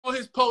on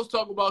his post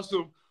talk about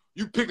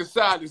you pick a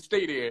side and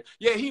stay there.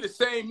 Yeah, he the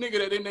same nigga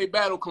that in their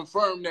battle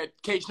confirmed that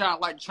K-Shine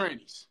like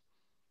trannies.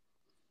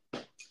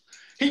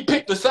 He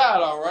picked the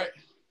side, all right.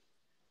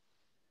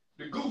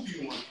 The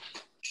goofy one.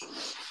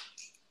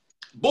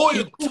 Boy,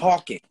 keep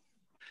talking.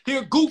 He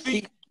a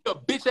goofy, a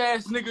bitch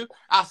ass nigga.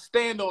 I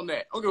stand on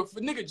that. Okay, if a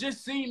nigga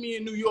just seen me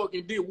in New York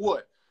and did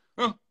what?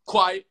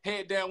 Quiet,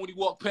 head down when he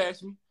walked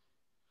past me.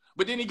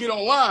 But then he get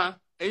online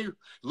and you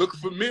look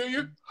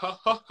familiar. Ha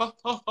ha ha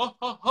ha ha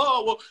ha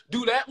ha. Well,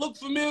 do that look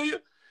familiar?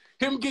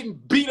 Him getting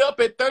beat up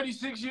at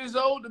 36 years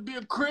old to be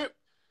a Crip?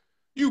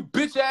 You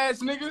bitch ass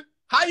nigga.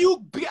 How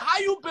you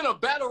been a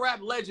battle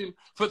rap legend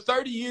for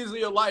 30 years of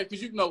your life?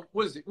 Because you know,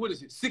 what is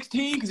it,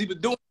 16? Because he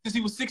been doing it since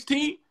he was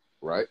 16?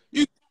 Right.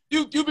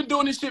 You've been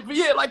doing this shit for,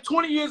 like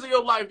 20 years of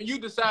your life, and you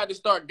decide to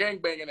start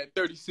gangbanging at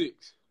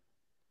 36.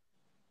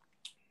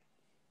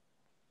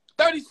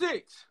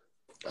 36.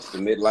 That's the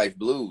midlife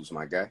blues,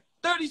 my guy.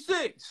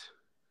 36.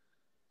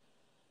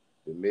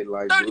 The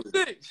midlife 36.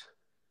 blues.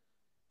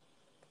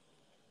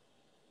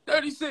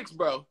 36,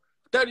 bro.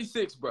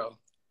 36, bro.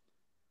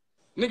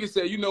 Nigga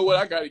said, you know what?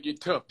 I gotta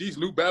get tough. These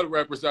new battle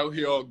rappers out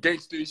here all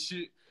gangster and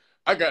shit.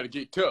 I gotta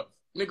get tough.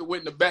 Nigga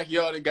went in the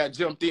backyard and got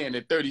jumped in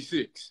at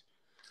 36.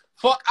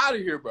 Fuck out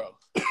of here, bro.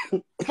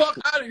 Fuck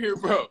out of here,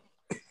 bro.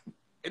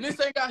 And this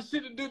ain't got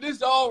shit to do.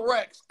 This all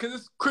Rex. Because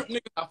this Crip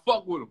nigga, I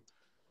fuck with him.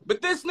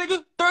 But this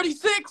nigga,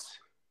 36?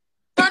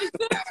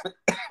 36?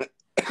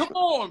 Come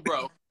on,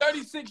 bro.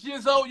 36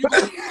 years old. You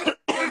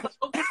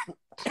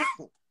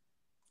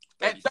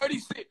at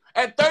 36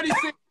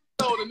 years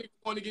old, the nigga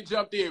want to get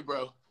jumped in,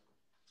 bro.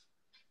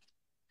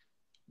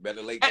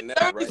 Better late than at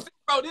never, 36,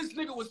 right? bro, this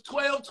nigga was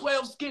 12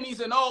 skinnies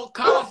and all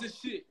kinds of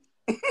shit.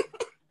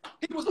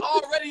 He was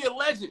already a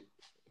legend.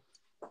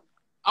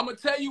 I'm going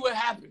to tell you what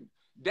happened.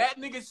 That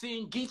nigga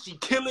seen Geechee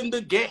killing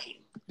the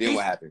game. Then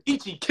what happened?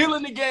 Geechee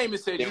killing the game and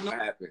said, then you know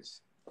what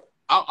happens?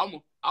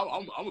 I'm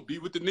gonna be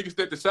with the niggas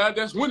that decide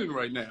that's winning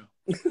right now.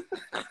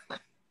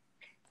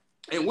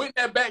 And went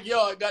in that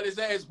backyard, got his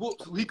ass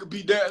whooped so he could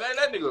be there.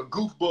 That nigga a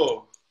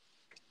goofball.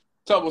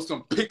 Talk about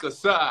some pick a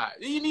side.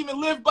 He didn't even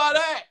live by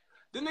that.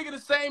 The nigga the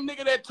same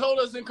nigga that told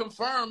us and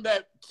confirmed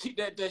that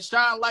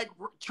Shine like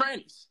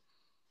trannies.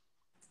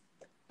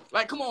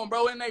 Like, come on,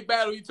 bro. In that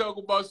battle, he talk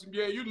about some,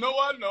 yeah, you know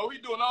I know. He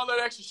doing all that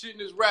extra shit in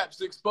his raps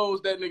to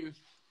expose that nigga.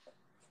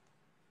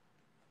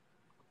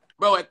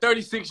 Bro, at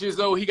 36 years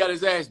old, he got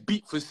his ass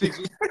beat for 6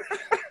 weeks.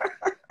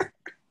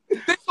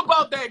 Think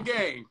about that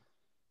game.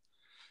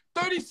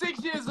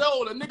 36 years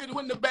old, a nigga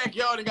went in the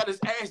backyard and got his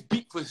ass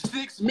beat for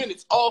 6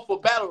 minutes all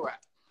for battle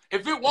rap.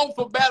 If it weren't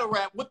for battle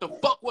rap, what the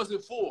fuck was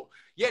it for?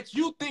 Yet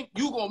you think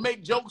you gonna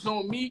make jokes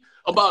on me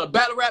about a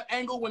battle rap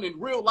angle when in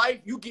real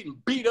life you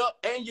getting beat up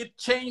and your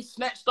chain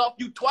snatched off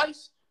you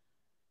twice?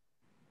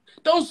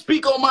 Don't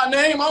speak on my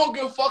name. I don't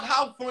give a fuck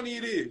how funny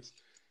it is.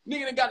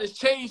 Nigga done got his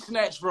chain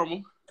snatched from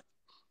him.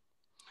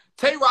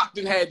 Tay-Rock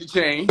done had the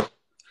chain.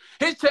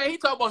 His chain, he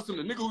talk about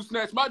something. The nigga who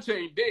snatched my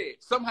chain dead.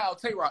 Somehow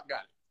Tay-Rock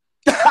got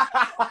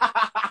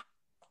it.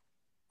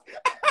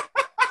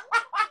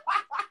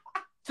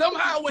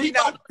 Somehow when he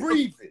not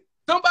breathing.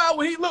 Somebody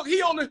when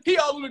he all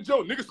on the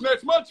joke. Nigga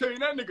snatched my chain,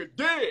 that nigga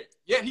dead.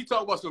 Yeah, he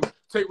talk about some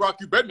Tay-Rock,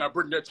 you better not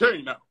bring that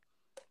chain out.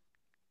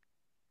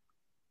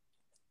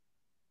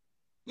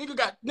 Nigga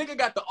got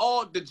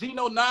the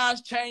Geno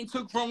 9's chain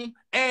took from him,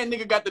 and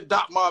nigga got the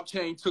Doc Mob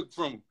chain took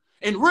from him.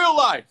 In real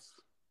life.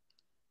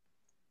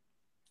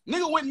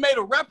 Nigga went and made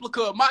a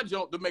replica of my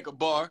joint to make a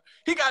bar.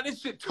 He got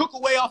this shit took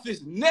away off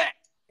his neck.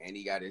 And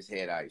he got his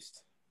head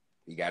iced.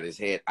 He got his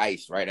head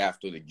iced right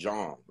after the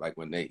jaw. Like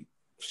when they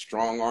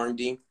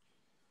strong-armed him.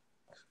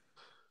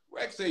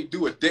 Rex ain't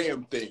do a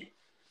damn thing.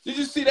 Did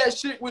you see that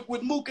shit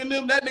with Mook and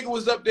them? That nigga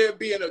was up there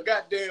being a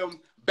goddamn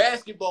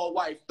basketball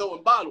wife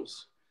throwing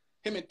bottles.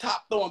 Him and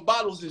Top throwing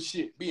bottles and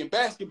shit, being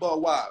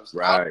basketball wives.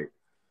 Right.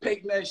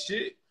 Taking that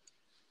shit.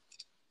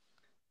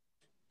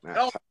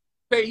 Nah,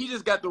 He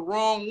just got the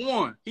wrong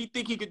one. He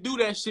think he could do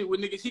that shit with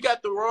niggas. He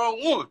got the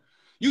wrong one.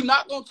 You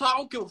not gonna talk. I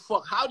don't give a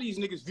fuck how these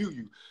niggas view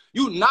you.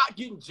 You not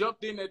getting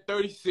jumped in at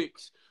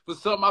 36 for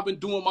something I've been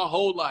doing my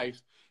whole life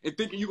and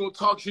thinking you gonna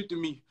talk shit to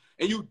me.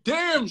 And you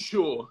damn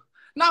sure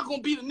not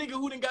gonna be the nigga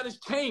who done got his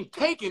chain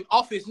taken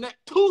off his neck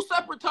 2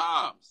 separate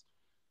times.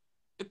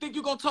 And think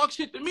you gonna talk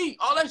shit to me.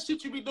 All that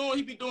shit you be doing,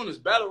 he be doing this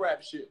battle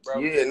rap shit, bro.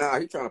 yeah, nah,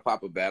 he trying to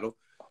pop a battle.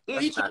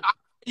 He tell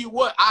you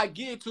what, I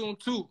give it to him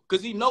too,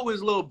 because he know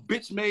his little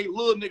bitch-made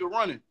little nigga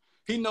running.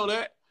 He know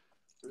that.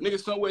 Nigga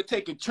somewhere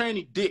taking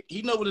tranny dick.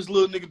 He know what his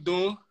little nigga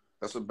doing.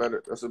 That's a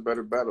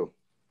better battle.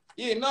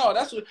 Yeah, no,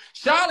 that's what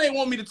Sean ain't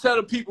want me to tell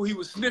the people he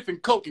was sniffing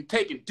coke and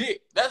taking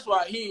dick. That's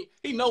why he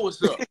know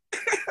what's up.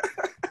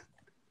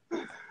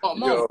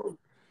 Oh,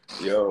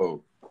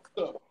 Yo.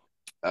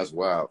 That's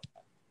wild.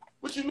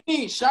 What you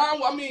mean,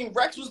 Sean? I mean,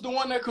 Rex was the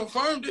one that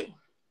confirmed it.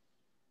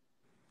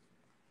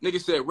 Nigga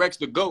said Rex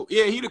the GOAT.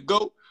 Yeah, he the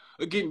GOAT.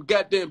 Getting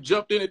goddamn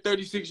jumped in at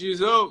 36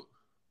 years old.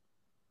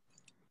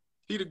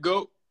 He the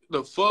GOAT.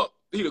 The fuck?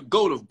 He the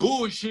GOAT of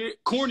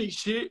bullshit, corny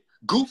shit,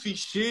 goofy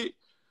shit,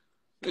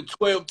 and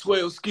 12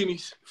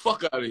 skinnies.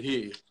 Fuck out of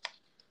here.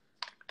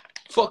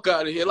 Fuck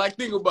out of here. Like,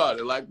 think about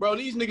it. Like, bro,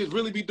 these niggas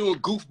really be doing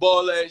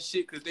goofball ass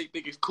shit because they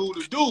think it's cool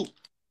to do.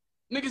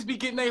 Niggas be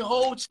getting their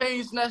whole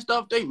chain snatched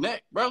off their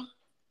neck, bro.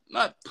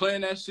 Not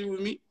playing that shit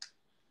with me.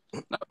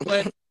 Not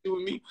playing that shit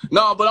with me.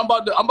 No, but I'm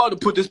about to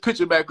put this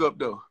picture back up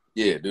though.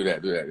 Yeah, do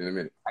that in a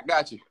minute. I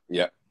got you.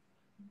 Yeah.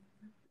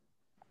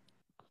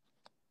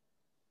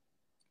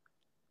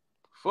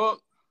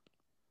 Fuck.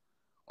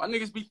 Why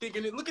niggas be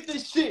thinking it? Look at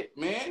this shit,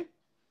 man.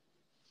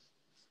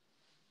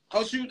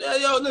 Don't you,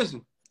 hey, yo,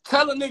 listen.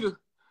 Tell a nigga.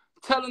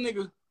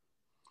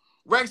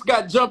 Rex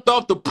got jumped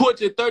off the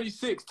porch at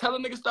 36. Tell a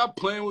nigga stop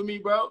playing with me,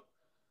 bro.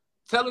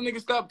 Tell a nigga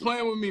stop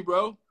playing with me,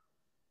 bro.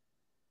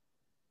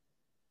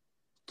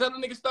 Tell a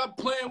nigga stop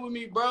playing with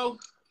me, bro.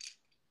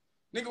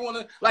 Nigga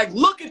wanna, like,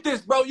 look at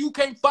this, bro. You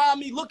can't find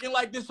me looking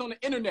like this on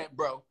the internet,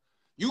 bro.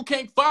 You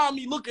can't find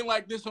me looking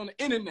like this on the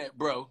internet,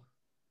 bro.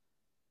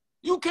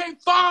 You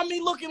can't find me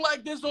looking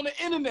like this on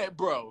the internet,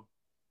 bro.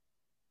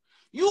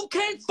 You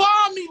can't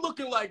find me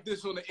looking like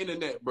this on the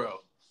internet, bro.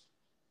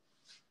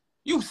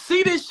 You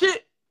see this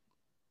shit?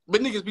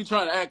 But niggas be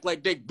trying to act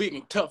like they big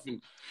and tough.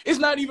 And it's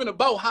not even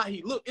about how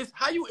he look. It's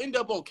how you end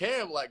up on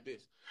cam like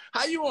this.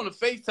 How you on a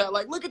FaceTime?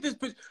 Like, look at this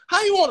picture.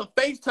 How you on a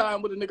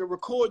FaceTime with a nigga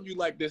recording you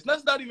like this?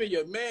 That's not even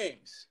your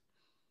mans.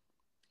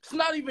 It's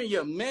not even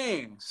your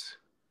mans.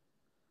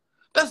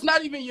 That's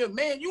not even your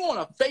man. You on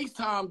a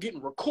FaceTime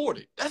getting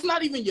recorded. That's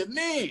not even your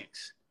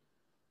mans.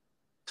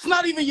 It's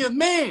not even your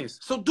mans.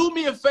 So do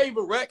me a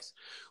favor, Rex.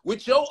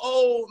 With your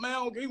old, man, I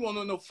don't give you one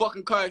of no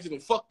fucking car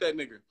accident. Fuck that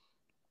nigga.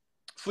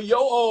 For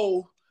your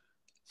old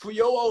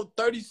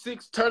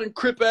 36 turning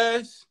crip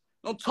ass,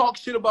 don't talk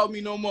shit about me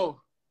no more.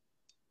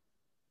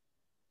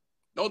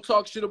 Don't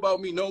talk shit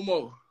about me no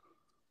more.